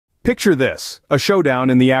Picture this, a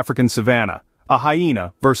showdown in the African savanna, a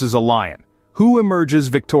hyena versus a lion. Who emerges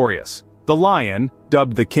victorious? The lion,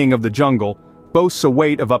 dubbed the king of the jungle, boasts a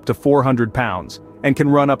weight of up to 400 pounds, and can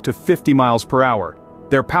run up to 50 miles per hour.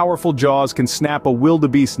 Their powerful jaws can snap a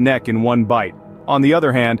wildebeest's neck in one bite. On the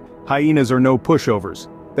other hand, hyenas are no pushovers.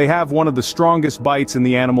 They have one of the strongest bites in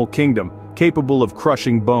the animal kingdom, capable of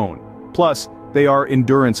crushing bone. Plus, they are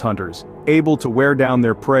endurance hunters, able to wear down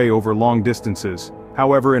their prey over long distances.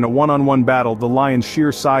 However, in a one-on-one battle, the lion's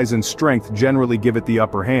sheer size and strength generally give it the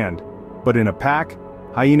upper hand. But in a pack,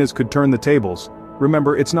 hyenas could turn the tables.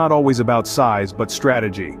 Remember, it's not always about size, but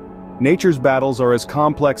strategy. Nature's battles are as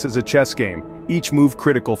complex as a chess game, each move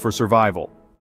critical for survival.